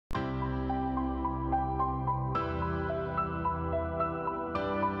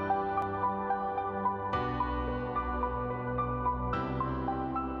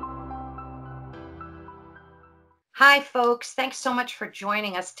Hi, folks. Thanks so much for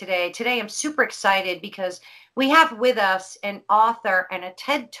joining us today. Today, I'm super excited because we have with us an author and a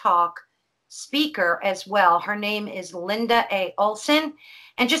TED Talk speaker as well. Her name is Linda A. Olsen.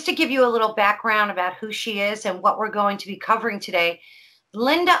 And just to give you a little background about who she is and what we're going to be covering today,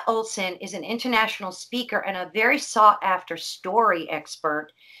 Linda Olsen is an international speaker and a very sought after story expert.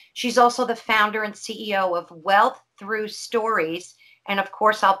 She's also the founder and CEO of Wealth Through Stories. And of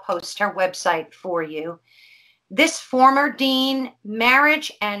course, I'll post her website for you. This former dean,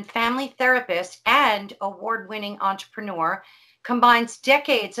 marriage and family therapist, and award-winning entrepreneur combines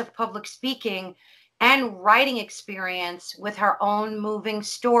decades of public speaking and writing experience with her own moving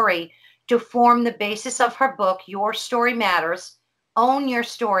story to form the basis of her book, Your Story Matters. Own your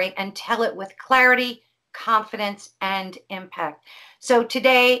story and tell it with clarity, confidence, and impact. So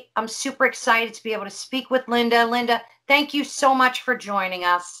today, I'm super excited to be able to speak with Linda. Linda, thank you so much for joining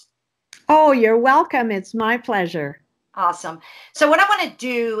us. Oh, you're welcome. It's my pleasure. Awesome. So what I want to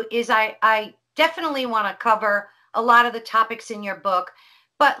do is I definitely want to cover a lot of the topics in your book,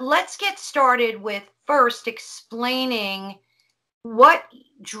 but let's get started with first explaining what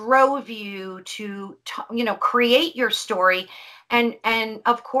drove you to create your story and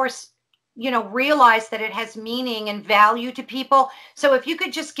of course, realize that it has meaning and value to people. So if you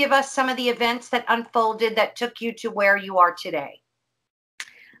could just give us some of the events that unfolded that took you to where you are today.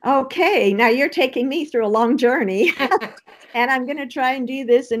 Okay, now you're taking me through a long journey, and I'm going to try and do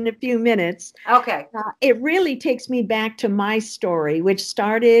this in a few minutes. Okay. It really takes me back to my story, which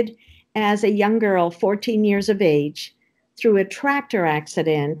started as a young girl, 14 years of age. Through a tractor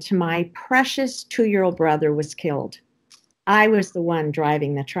accident, my precious 2-year-old brother was killed. I was the one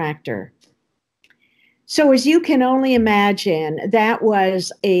driving the tractor. So as you can only imagine, that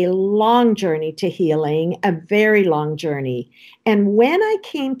was a long journey to healing, a very long journey. And when I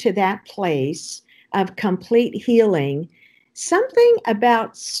came to that place of complete healing, something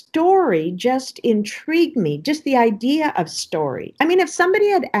about story just intrigued me, just the idea of story. I mean, if somebody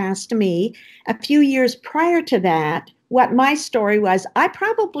had asked me a few years prior to that what my story was, I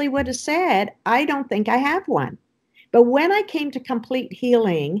probably would have said, I don't think I have one. But when I came to complete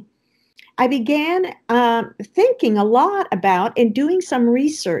healing, I began thinking a lot about and doing some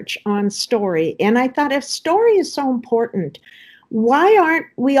research on story. And I thought, if story is so important, why aren't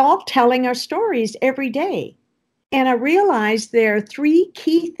we all telling our stories every day? And I realized there are 3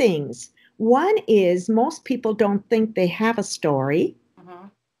 key things. One is most people don't think they have a story. Mm-hmm.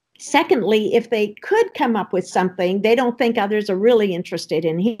 Secondly, if they could come up with something, they don't think others are really interested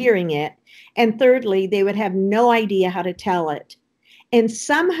in hearing it. And thirdly, they would have no idea how to tell it. And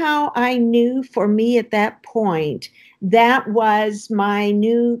somehow I knew for me at that point, that was my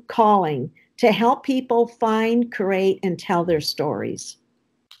new calling, to help people find, create, and tell their stories.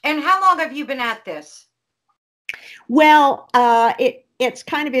 And how long have you been at this? Well, it's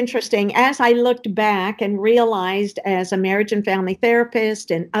kind of interesting. As I looked back and realized as a marriage and family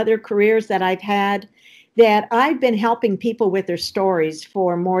therapist and other careers that I've had, that I've been helping people with their stories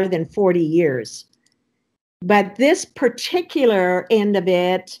for more than 40 years. But this particular end of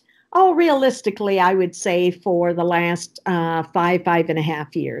it, realistically, I would say for the last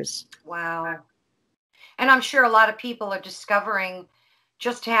 5.5 years. Wow. And I'm sure a lot of people are discovering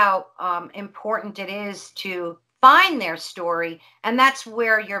just how important it is to find their story. And that's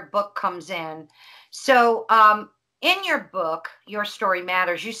where your book comes in. So in your book, Your Story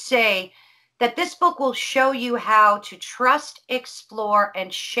Matters, you say that this book will show you how to trust, explore,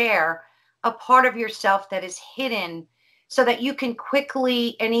 and share a part of yourself that is hidden so that you can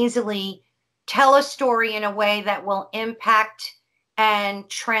quickly and easily tell a story in a way that will impact and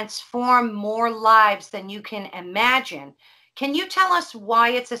transform more lives than you can imagine. Can you tell us why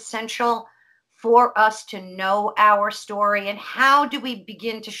it's essential for us to know our story and how do we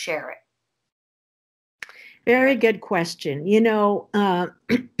begin to share it? Very good question. One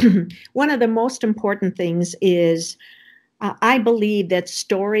of the most important things is I believe that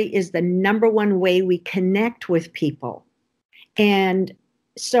story is the number one way we connect with people. And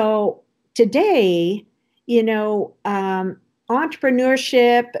so today,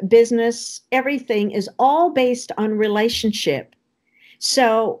 entrepreneurship, business, everything is all based on relationship.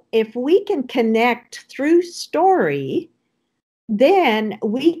 So if we can connect through story, then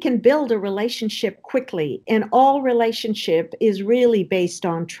we can build a relationship quickly. And all relationship is really based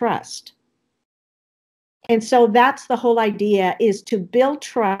on trust. And so that's the whole idea, is to build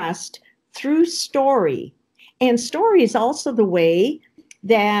trust through story. And story is also the way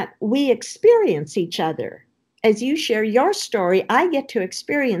that we experience each other. As you share your story, I get to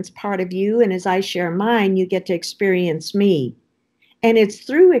experience part of you. And as I share mine, you get to experience me. And it's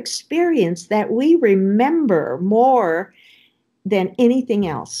through experience that we remember more than anything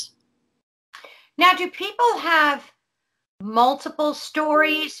else. Now, do people have multiple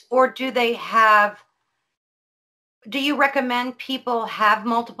stories, or do you recommend people have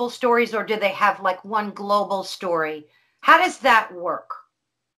multiple stories, or do they have like one global story? How does that work?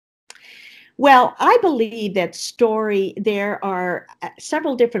 Well, I believe that there are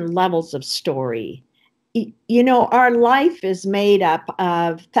several different levels of story. You know, our life is made up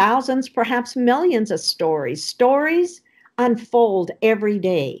of thousands, perhaps millions of stories. Stories unfold every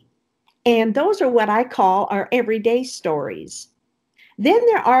day. And those are what I call our everyday stories. Then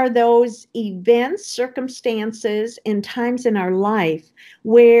there are those events, circumstances, and times in our life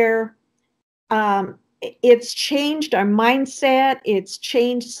where um, it's changed our mindset, it's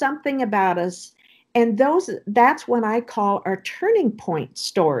changed something about us. And that's what I call our turning point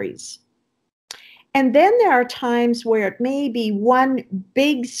stories. And then there are times where it may be one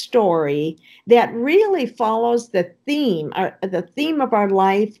big story that really follows the theme. The theme of our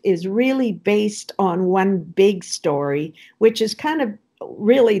life is really based on one big story, which is kind of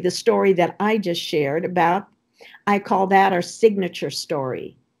really the story that I just shared about. I call that our signature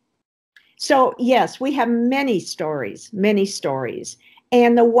story. So, yes, we have many stories, many stories.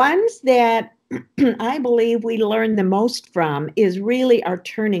 And the ones that I believe we learn the most from is really our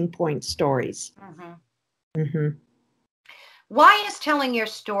turning point stories. Mm-hmm. Mm-hmm. Why is telling your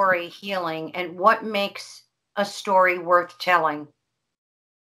story healing, and what makes a story worth telling?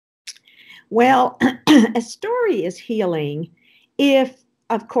 Well, a story is healing if,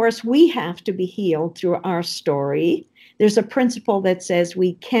 of course, we have to be healed through our story. There's a principle that says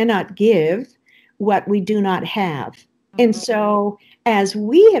we cannot give what we do not have. And so, as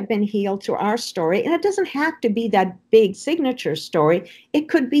we have been healed through our story, and it doesn't have to be that big signature story, it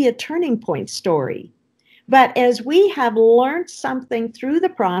could be a turning point story. But as we have learned something through the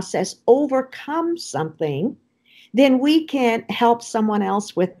process, overcome something, then we can help someone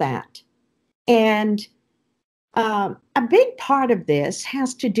else with that. And a big part of this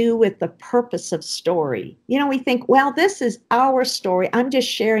has to do with the purpose of story. You know, we think, well, this is our story. I'm just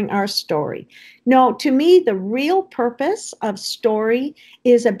sharing our story. No, to me, the real purpose of story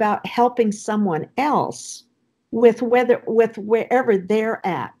is about helping someone else with wherever they're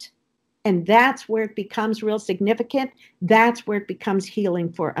at. And that's where it becomes real significant. That's where it becomes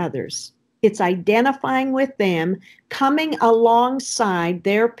healing for others. It's identifying with them, coming alongside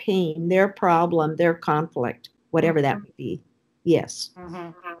their pain, their problem, their conflict, whatever that may be. Yes. Mm-hmm.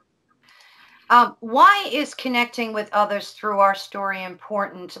 Why is connecting with others through our story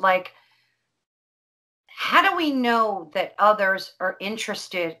important? Like, how do we know that others are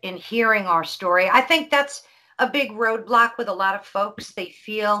interested in hearing our story? I think that's a big roadblock with a lot of folks. They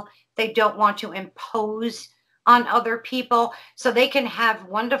feel they don't want to impose on other people, so they can have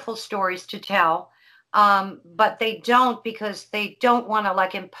wonderful stories to tell, but they don't, because they don't want to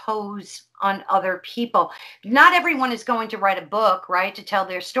like impose on other people. Not everyone is going to write a book, right, to tell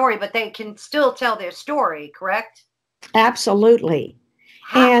their story, but they can still tell their story, correct? Absolutely.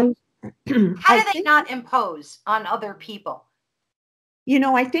 How, And how I do they think, not impose on other people? you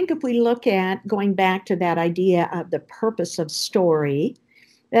know, I think if we look at going back to that idea of the purpose of story,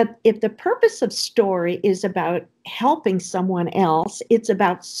 that if the purpose of story is about helping someone else, it's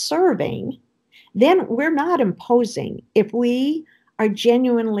about serving, then we're not imposing if we are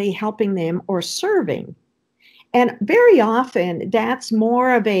genuinely helping them or serving. And very often that's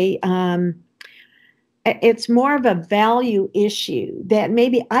more of it's more of a value issue that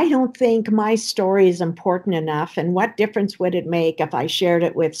maybe I don't think my story is important enough. And what difference would it make if I shared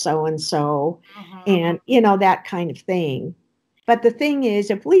it with so and so? And, you know, that kind of thing. But the thing is,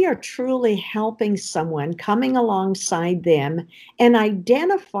 if we are truly helping someone, coming alongside them and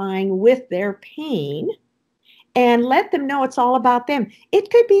identifying with their pain and let them know it's all about them, it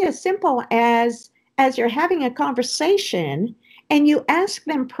could be as simple as you're having a conversation and you ask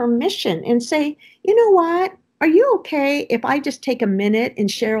them permission and say, you know what? Are you okay if I just take a minute and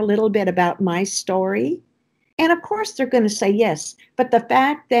share a little bit about my story? And of course, they're going to say yes. But the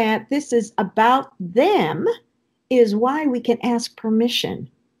fact that this is about them is why we can ask permission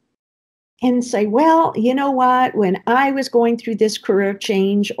and say, well, you know what? When I was going through this career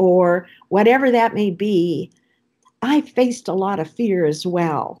change or whatever that may be, I faced a lot of fear as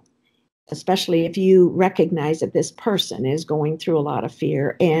well, especially if you recognize that this person is going through a lot of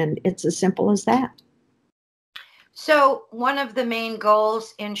fear. And it's as simple as that. So, one of the main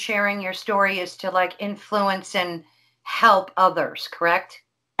goals in sharing your story is to like influence and help others, correct?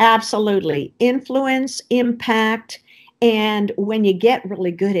 Absolutely. Influence, impact. And when you get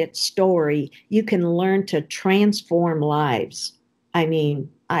really good at story, you can learn to transform lives. I mean,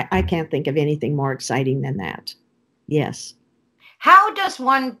 I can't think of anything more exciting than that. Yes. How does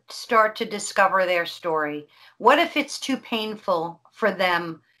one start to discover their story? What if it's too painful for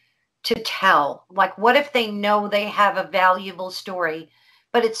them to tell? Like, what if they know they have a valuable story,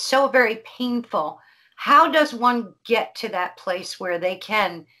 but it's so very painful? How does one get to that place where they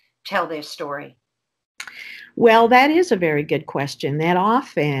can tell their story? Well, that is a very good question. That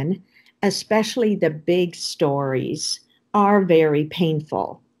often, especially the big stories, are very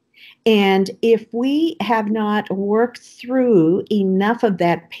painful. And if we have not worked through enough of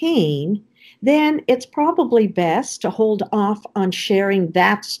that pain, then it's probably best to hold off on sharing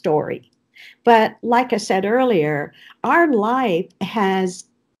that story. But like I said earlier, our life has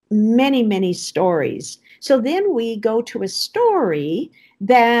many, many stories. So then we go to a story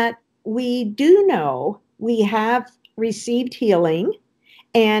that we do know we have received healing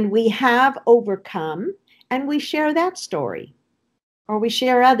and we have overcome, and we share that story or we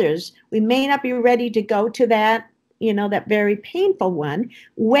share others. We may not be ready to go to that, that very painful one.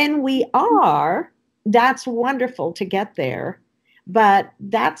 When we are, that's wonderful to get there, but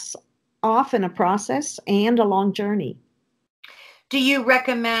that's often a process and a long journey. Do you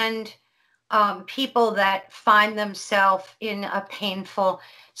recommend people that find themselves in a painful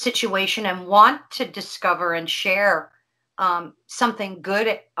situation and want to discover and share something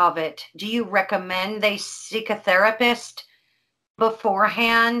good of it? Do you recommend they seek a therapist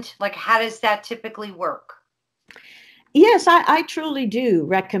beforehand? Like, how does that typically work? Yes, I truly do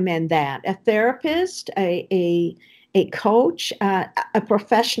recommend that. A therapist, a coach, a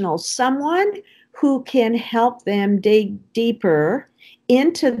professional, someone who can help them dig deeper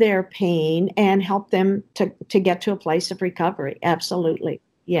into their pain and help them to get to a place of recovery. Absolutely.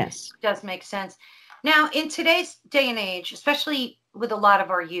 Yes. Does make sense. Now, in today's day and age, especially with a lot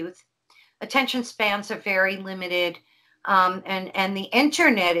of our youth, attention spans are very limited. And the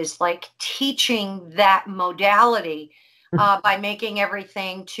internet is like teaching that modality by making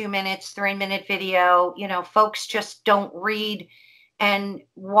everything 2 minutes, 3 minute video. Folks just don't read and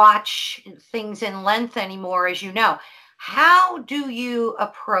watch things in length anymore, as you know. How do you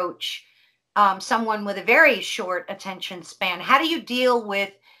approach someone with a very short attention span? How do you deal with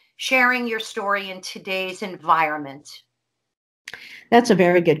sharing your story in today's environment? That's a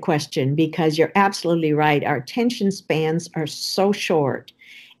very good question because you're absolutely right. Our attention spans are so short.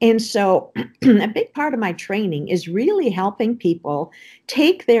 And so, a big part of my training is really helping people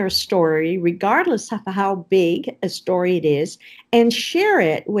take their story, regardless of how big a story it is, and share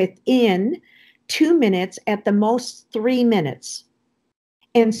it within 2 minutes, at the most 3 minutes.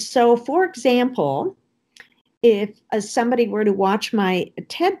 And so, for example, if somebody were to watch my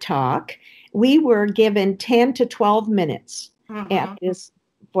TED Talk, we were given 10 to 12 minutes at this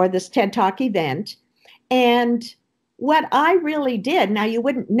for this TED Talk event. And what I really did, now you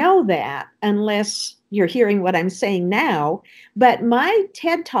wouldn't know that unless you're hearing what I'm saying now, but my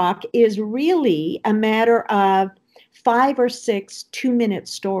TED Talk is really a matter of 5 or 6 2-minute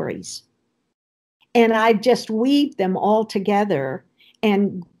stories. And I just weaved them all together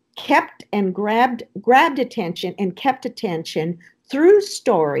and kept and grabbed attention and kept attention through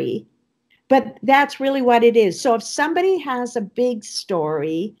story. But that's really what it is. So if somebody has a big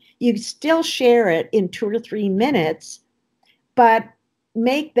story, you still share it in 2 or 3 minutes, but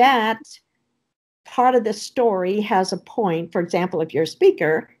make that part of the story has a point. For example, if you're a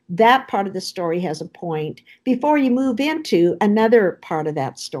speaker, that part of the story has a point before you move into another part of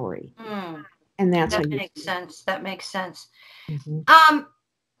that story. And that's that makes sense. That makes sense. Mm-hmm.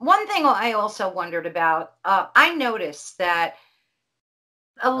 One thing I also wondered about, I noticed that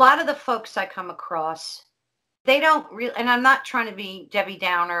a lot of the folks I come across, they don't really, and I'm not trying to be Debbie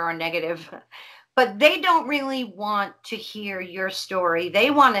Downer or negative, but they don't really want to hear your story.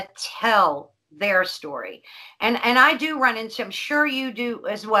 They want to tell their story. And I do run into, I'm sure you do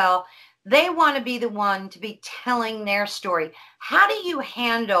as well. They want to be the one to be telling their story. How do you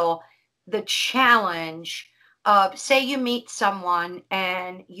handle the challenge of, say you meet someone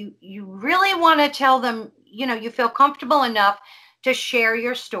and you really want to tell them, you feel comfortable enough to share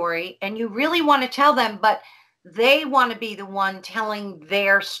your story and you really want to tell them, but they want to be the one telling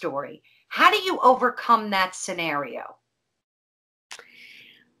their story. How do you overcome that scenario?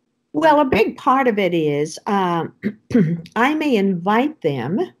 Well, a big part of it is I may invite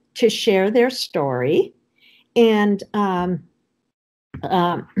them to share their story, and and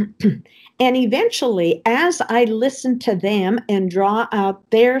eventually, as I listen to them and draw out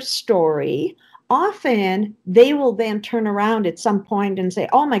their story, often they will then turn around at some point and say,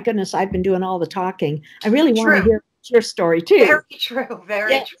 "Oh my goodness, I've been doing all the talking. I really want to hear your story too. Very true.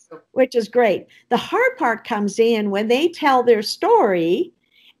 Very Yes, true. which is great. The hard part comes in when they tell their story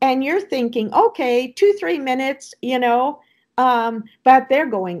and you're thinking, okay, 2, 3 minutes, but they're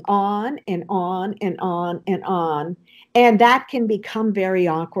going on and on and on and on. And that can become very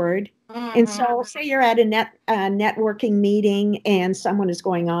awkward. And Hmm. so, say you're at a networking meeting and someone is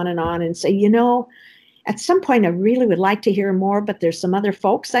going on and say, at some point, I really would like to hear more, but there's some other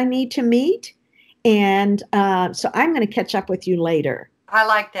folks I need to meet. And so I'm going to catch up with you later. I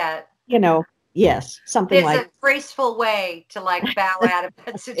like that. You know, yes, something It's like a graceful way to like bow out of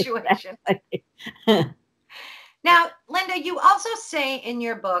that situation. exactly. Now, Linda, you also say in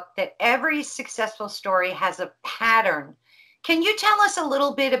your book that every successful story has a pattern. Can you tell us a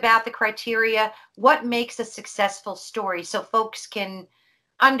little bit about the criteria? What makes a successful story so folks can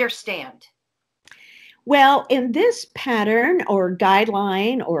understand? Well, in this pattern or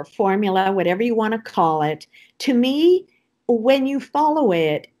guideline or formula, whatever you want to call it, to me, when you follow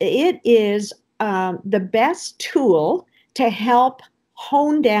it, it is the best tool to help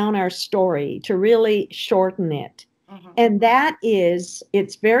hone down our story, to really shorten it. Mm-hmm. And that is,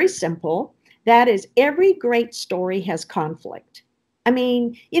 it's very simple. That is, every great story has conflict. I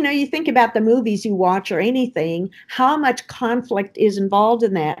mean, you think about the movies you watch or anything, how much conflict is involved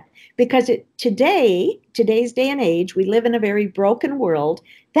in that because today's day and age, we live in a very broken world.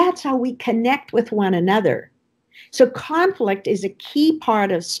 That's how we connect with one another. So conflict is a key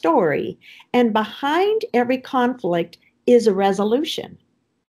part of story, and behind every conflict is a resolution.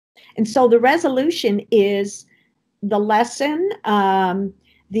 And so the resolution is the lesson,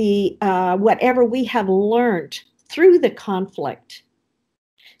 the whatever we have learned through the conflict.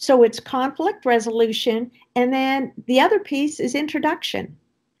 So it's conflict resolution, and then the other piece is introduction.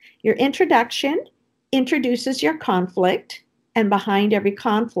 Your introduction introduces your conflict, and behind every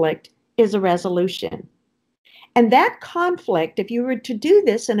conflict is a resolution. And that conflict, if you were to do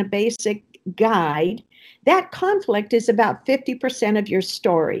this in a basic guide, that conflict is about 50% of your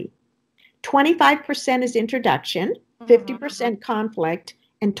story. 25% is introduction, 50% conflict,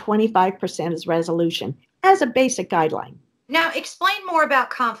 and 25% is resolution as a basic guideline. Now, explain more about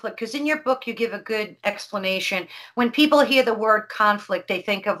conflict, because in your book, you give a good explanation. When people hear the word conflict, they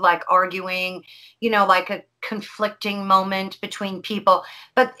think of like arguing, like a conflicting moment between people.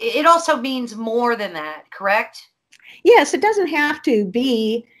 But it also means more than that, correct? Yes, it doesn't have to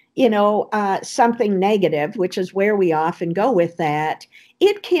be, something negative, which is where we often go with that.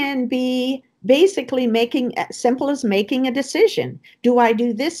 It can be basically making, as simple as making a decision. Do I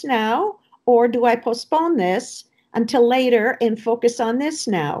do this now, or do I postpone this until later and focus on this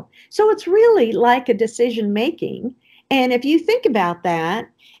now? So it's really like a decision making. And if you think about that,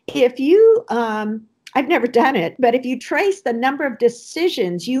 if you, I've never done it, but if you trace the number of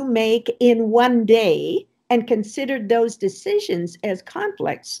decisions you make in one day and considered those decisions as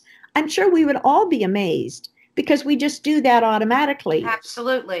conflicts, I'm sure we would all be amazed because we just do that automatically.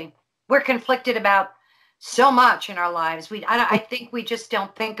 Absolutely. We're conflicted about so much in our lives. I think we just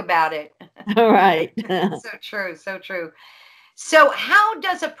don't think about it. All right. So true. So true. So how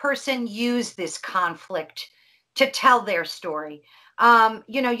does a person use this conflict to tell their story?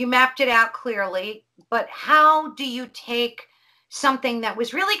 You mapped it out clearly, but how do you take something that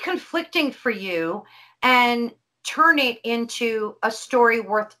was really conflicting for you and turn it into a story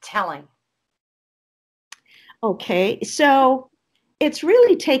worth telling? Okay, so it's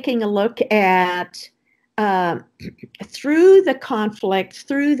really taking a look at through the conflict,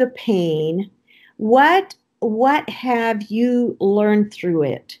 through the pain, what have you learned through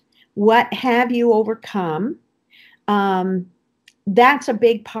it? What have you overcome? That's a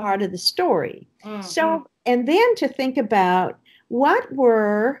big part of the story. Mm-hmm. So, and then to think about what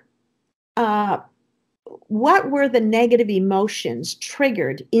were the negative emotions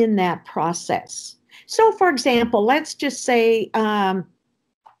triggered in that process. So, for example, let's just say,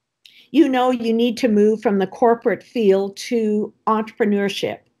 you need to move from the corporate field to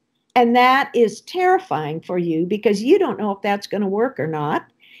entrepreneurship. And that is terrifying for you because you don't know if that's going to work or not.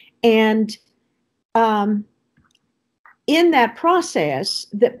 And in that process,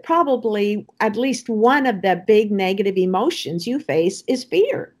 that probably at least one of the big negative emotions you face is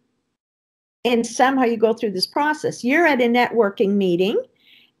fear. And somehow you go through this process. You're at a networking meeting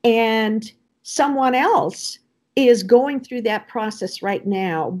and someone else is going through that process right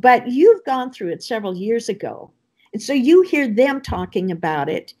now, but you've gone through it several years ago. And so you hear them talking about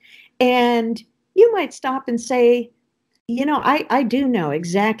it, and you might stop and say, I do know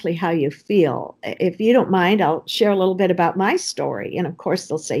exactly how you feel. If you don't mind, I'll share a little bit about my story. And of course,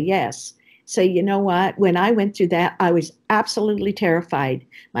 they'll say yes. So you know what? When I went through that, I was absolutely terrified.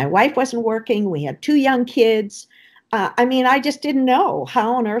 My wife wasn't working. We had 2 young kids. I mean, I just didn't know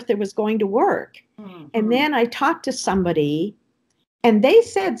how on earth it was going to work. Mm-hmm. And then I talked to somebody, and they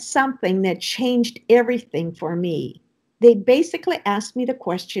said something that changed everything for me. They basically asked me the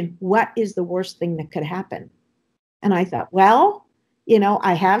question, what is the worst thing that could happen? And I thought, well,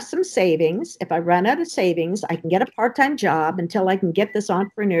 I have some savings. If I run out of savings, I can get a part-time job until I can get this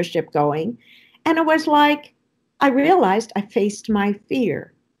entrepreneurship going. And it was like, I realized I faced my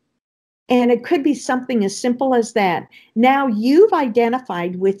fear. And it could be something as simple as that. Now you've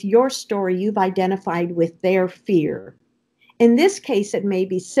identified with your story, you've identified with their fear. In this case, it may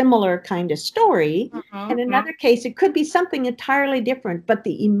be similar kind of story. Mm-hmm. In another case, it could be something entirely different, but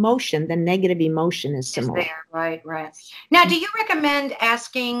the emotion, the negative emotion is Is similar. there, right, right. Now, do you recommend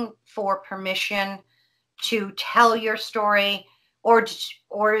asking for permission to tell your story, or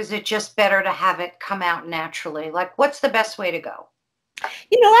is it just better to have it come out naturally? Like, what's the best way to go?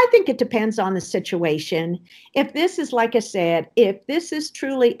 I think it depends on the situation. If this is, like I said, if this is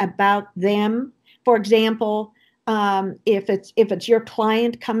truly about them, for example, if it's your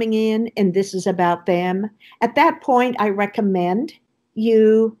client coming in and this is about them, at that point, I recommend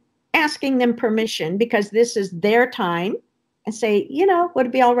you asking them permission because this is their time and say, would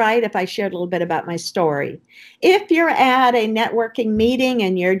it be all right if I shared a little bit about my story? If you're at a networking meeting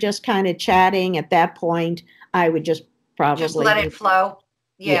and you're just kind of chatting at that point, I would just Just let probably, it flow.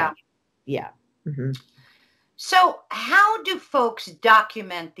 yeah, Yeah. yeah. Mm-hmm. So, how do folks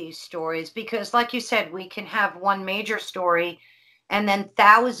document these stories? Because, like you said, we can have one major story and then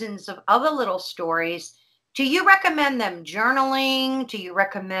thousands of other little stories. Do you recommend them journaling? Do you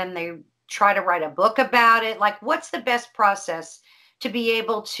recommend they try to write a book about it? Like, what's the best process to be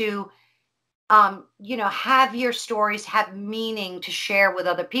able to, have your stories have meaning to share with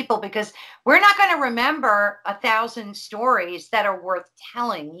other people? Because we're not going to remember 1,000 stories that are worth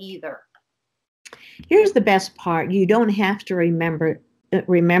telling either. Here's the best part. You don't have to remember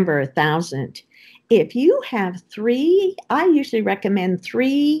 1,000. If you have three, I usually recommend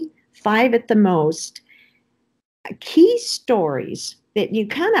 3, 5 at the most, key stories that you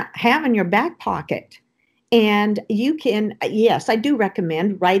kind of have in your back pocket. And you can, yes, I do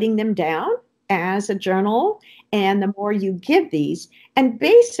recommend writing them down as a journal. And the more you give these, and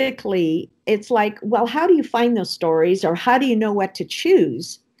basically it's like, well, how do you find those stories or how do you know what to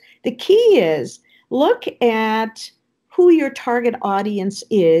choose? The key is look at who your target audience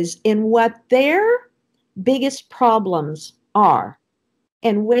is and what their biggest problems are.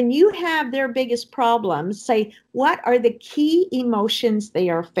 And when you have their biggest problems, say, what are the key emotions they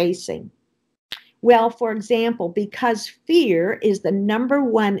are facing? Well, for example, because fear is the number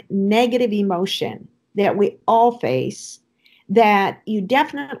one negative emotion that we all face, that you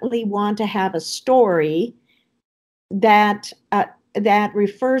definitely want to have a story that that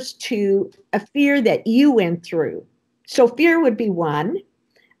refers to a fear that you went through. So fear would be one.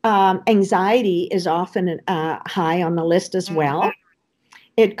 Anxiety is often high on the list as well.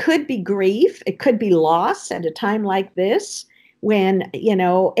 It could be grief. It could be loss at a time like this when,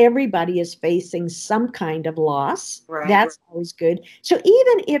 everybody is facing some kind of loss. Right. That's always good. So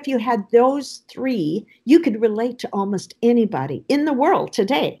even if you had those 3, you could relate to almost anybody in the world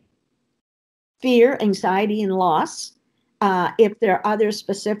today. Fear, anxiety, and loss. If there are other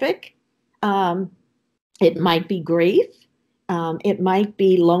specific, it might be grief. It might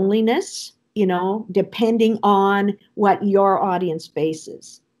be loneliness, depending on what your audience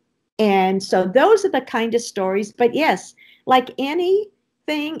faces. And so those are the kind of stories. But yes, like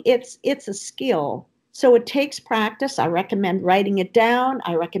anything, it's a skill. So it takes practice. I recommend writing it down.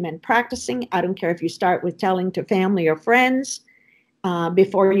 I recommend practicing. I don't care if you start with telling to family or friends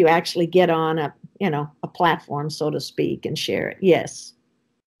before you actually get on a platform, so to speak, and share it. Yes.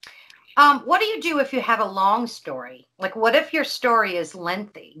 What do you do if you have a long story? Like, what if your story is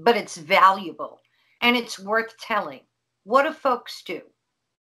lengthy, but it's valuable and it's worth telling? What do folks do?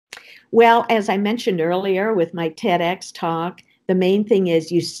 Well, as I mentioned earlier with my TEDx talk, the main thing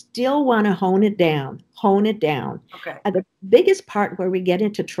is you still want to hone it down. Okay. The biggest part where we get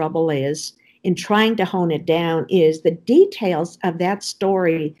into trouble is in trying to hone it down is the details of that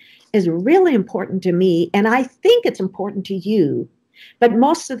story is really important to me. And I think it's important to you, but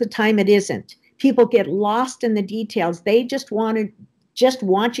most of the time it isn't. People get lost in the details. They just want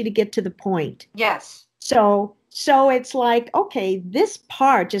you to get to the point. Yes. So it's like, okay, this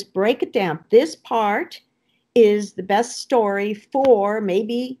part, just break it down. This part is the best story for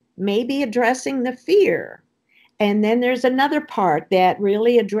maybe addressing the fear. And then there's another part that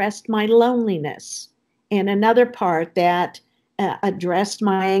really addressed my loneliness, and another part that addressed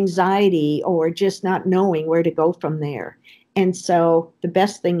my anxiety or just not knowing where to go from there. And so the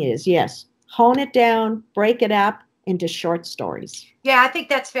best thing is, yes, hone it down, break it up, into short stories. Yeah, I think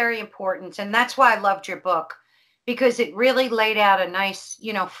that's very important. And that's why I loved your book, because it really laid out a nice,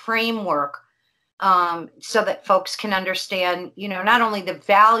 framework, so that folks can understand, not only the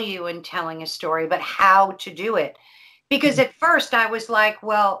value in telling a story, but how to do it. Because at first I was like,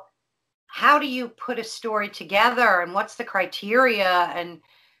 well, how do you put a story together, and what's the criteria, and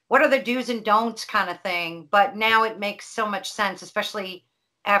what are the do's and don'ts kind of thing. But now it makes so much sense, especially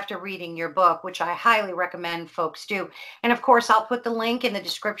after reading your book, which I highly recommend folks do. And of course, I'll put the link in the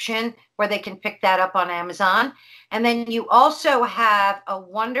description where they can pick that up on Amazon. And then you also have a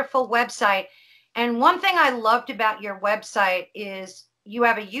wonderful website. And one thing I loved about your website is you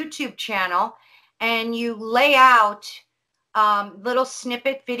have a YouTube channel, and you lay out little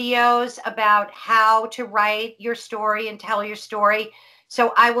snippet videos about how to write your story and tell your story.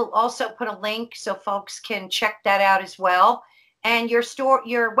 So I will also put a link so folks can check that out as well. And your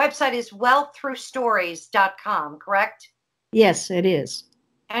website is wealththroughstories.com, correct? Yes, it is.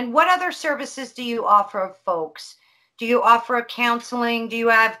 And what other services do you offer folks? Do you offer counseling? Do you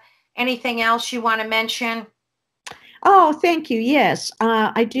have anything else you want to mention? Oh, thank you. Yes,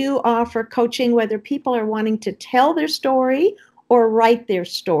 I do offer coaching, whether people are wanting to tell their story or write their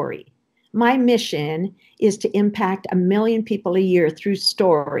story. My mission is to impact 1 million people a year through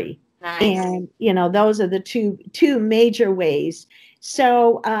story. Nice. And, those are the two major ways.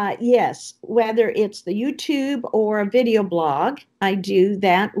 So, yes, whether it's the YouTube or a video blog, I do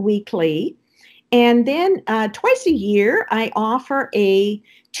that weekly. And then twice a year, I offer a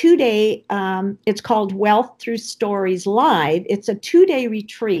 2-day, it's called Wealth Through Stories Live. It's a 2-day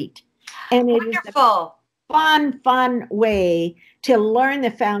retreat. And it is a fun way to learn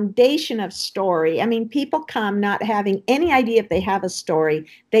the foundation of story. I mean, people come not having any idea if they have a story.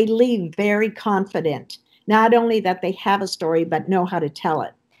 They leave very confident, not only that they have a story, but know how to tell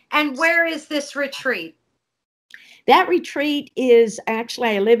it. And where is this retreat? That retreat is actually,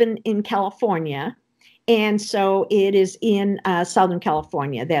 I live in California. And so it is in Southern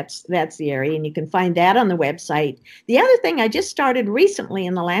California. That's the area, and you can find that on the website. The other thing I just started recently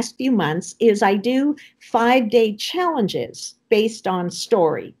in the last few months is I do 5-day challenges based on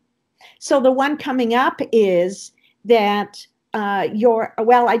story. So the one coming up is that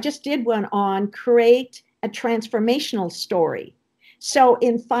I just did one on create a transformational story. So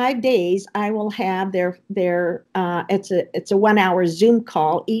in 5 days, I will have it's a 1-hour Zoom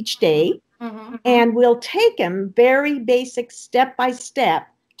call each day. Mm-hmm. And we'll take them very basic step by step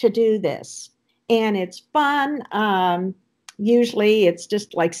to do this. And it's fun. Usually it's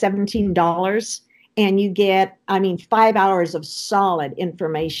just like $17, and you get, 5 hours of solid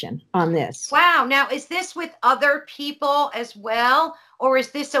information on this. Wow. Now, is this with other people as well, or is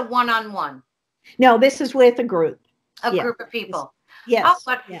this a one-on-one? No, this is with a group. A group of people. Yes. Oh,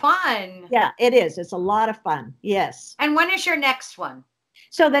 what fun. Yeah, it is. It's a lot of fun. Yes. And when is your next one?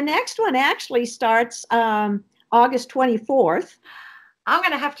 So the next one actually starts August 24th. I'm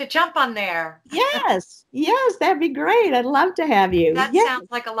going to have to jump on there. Yes, that'd be great. I'd love to have you. That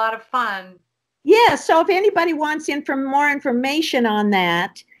sounds like a lot of fun. Yeah, so if anybody wants more information on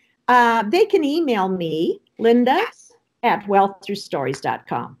that, they can email me, Linda, at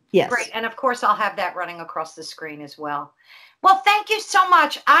wealththroughstories.com. Yes. Great. And of course, I'll have that running across the screen as well. Well, thank you so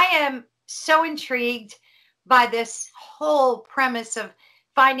much. I am so intrigued by this whole premise of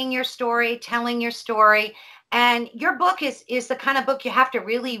finding your story, telling your story. And your book is the kind of book you have to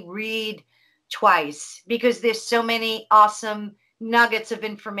really read twice, because there's so many awesome nuggets of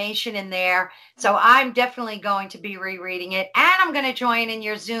information in there. So I'm definitely going to be rereading it, and I'm going to join in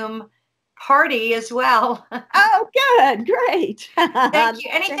your Zoom party as well. Oh, good. Great. Thank you.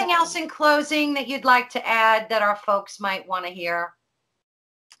 Anything else in closing that you'd like to add that our folks might want to hear?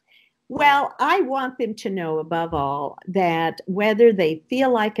 Well, I want them to know above all that whether they feel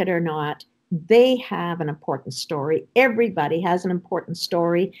like it or not, they have an important story. Everybody has an important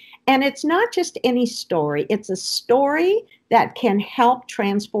story. And it's not just any story. It's a story that can help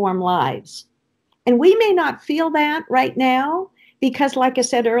transform lives. And we may not feel that right now because, like I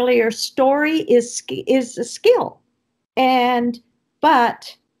said earlier, story is a skill.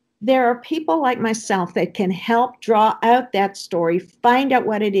 But there are people like myself that can help draw out that story, find out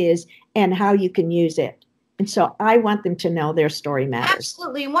what it is, and how you can use it. And so I want them to know their story matters.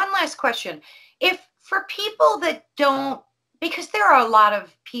 Absolutely. One last question. If for people that don't, because there are a lot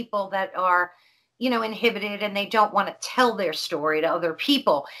of people that are, inhibited and they don't want to tell their story to other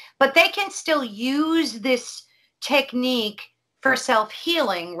people, but they can still use this technique for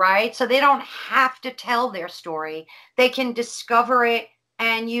self-healing, right? So they don't have to tell their story. They can discover it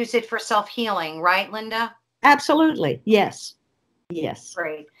and use it for self-healing, right, Linda? Absolutely. Yes. Yes.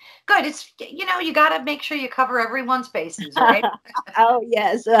 Great. Good. It's, you got to make sure you cover everyone's bases, right? Oh,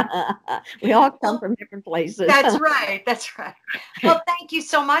 yes. We all come Well, from different places. that's right. That's right. Well, thank you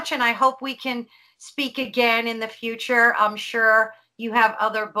so much. And I hope we can speak again in the future. I'm sure you have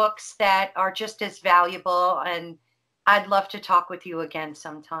other books that are just as valuable, and I'd love to talk with you again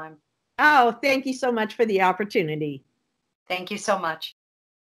sometime. Oh, thank you so much for the opportunity. Thank you so much.